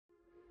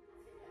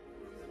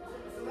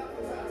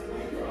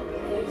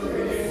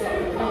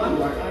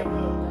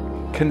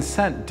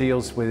Consent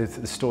deals with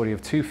the story of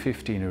two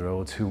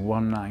 15-year-olds who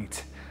one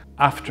night,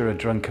 after a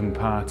drunken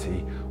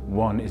party,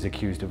 one is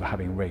accused of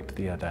having raped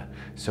the other.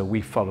 So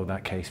we follow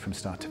that case from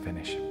start to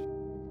finish.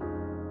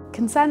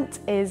 Consent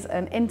is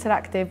an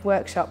interactive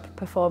workshop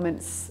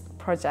performance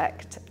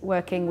project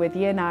working with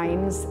Year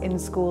 9s in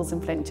schools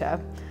in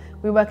Flintshire.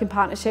 We work in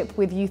partnership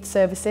with Youth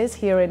Services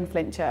here in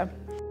Flintshire.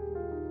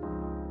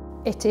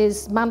 It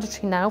is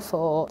mandatory now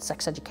for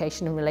sex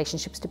education and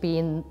relationships to be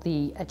in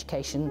the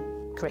education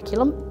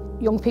curriculum.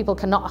 Young people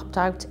cannot opt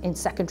out in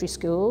secondary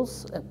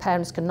schools.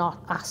 Parents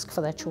cannot ask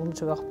for their children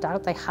to opt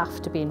out. They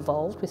have to be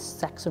involved with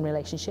sex and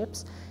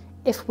relationships.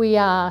 If we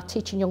are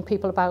teaching young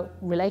people about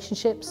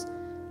relationships,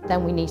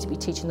 then we need to be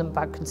teaching them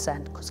about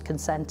consent, because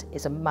consent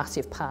is a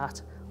massive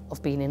part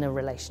of being in a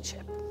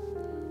relationship.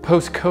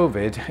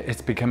 Post-COVID,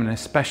 it's become an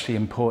especially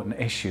important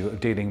issue of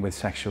dealing with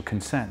sexual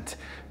consent,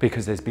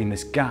 because there's been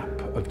this gap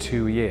of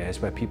 2 years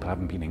where people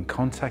haven't been in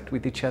contact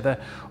with each other,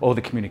 all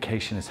the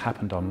communication has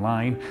happened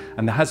online,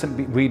 and there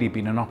hasn't really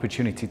been an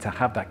opportunity to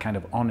have that kind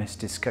of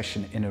honest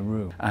discussion in a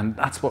room. And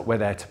that's what we're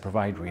there to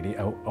provide, really,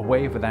 a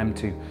way for them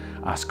to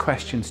ask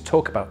questions,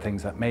 talk about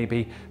things that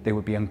maybe they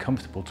would be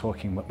uncomfortable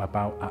talking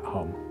about at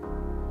home.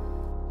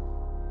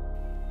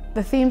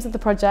 The themes of the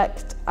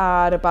project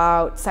are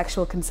about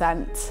sexual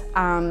consent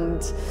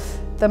and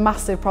the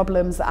massive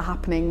problems that are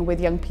happening with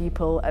young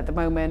people at the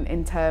moment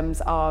in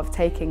terms of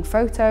taking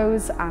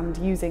photos and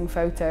using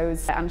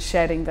photos and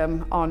sharing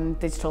them on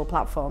digital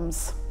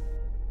platforms.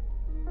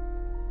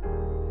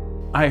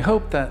 I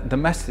hope that the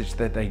message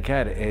that they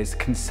get is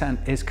consent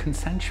is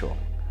consensual.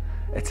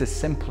 It's as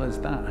simple as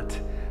that.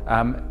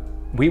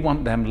 We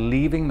want them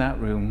leaving that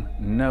room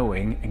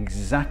knowing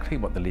exactly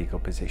what the legal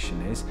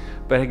position is,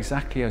 but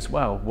exactly as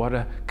well what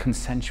a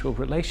consensual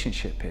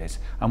relationship is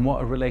and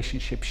what a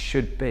relationship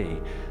should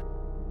be.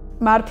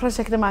 Mae'r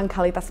prosiect yma yn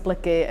cael ei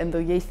datblygu yn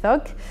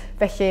ddwyieithog,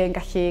 felly yn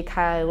gallu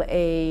cael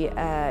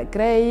ei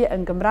greu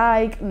yn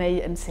Gymraeg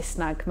neu yn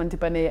Saesneg. Mae'n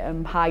dibynnu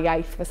ym mha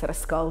iaith fysa'r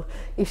ysgol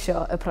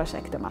isio y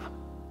prosiect yma.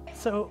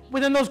 So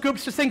within those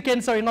groups, just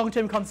thinking,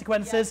 long-term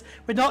consequences.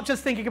 Yeah. We're not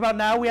just thinking about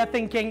now, we are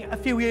thinking a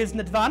few years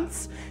in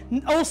advance.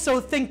 Also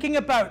thinking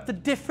about the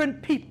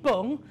different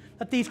people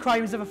that these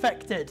crimes have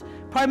affected,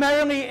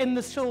 primarily in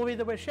the story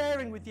that we're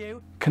sharing with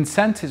you.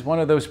 Consent is one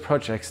of those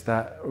projects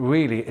that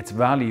really its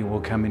value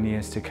will come in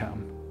years to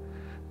come.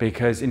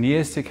 Because in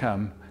years to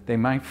come, they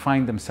might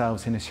find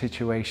themselves in a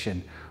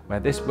situation where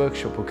this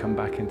workshop will come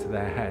back into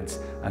their heads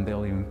and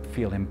they'll even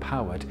feel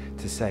empowered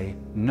to say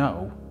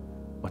no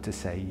or to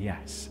say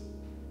yes.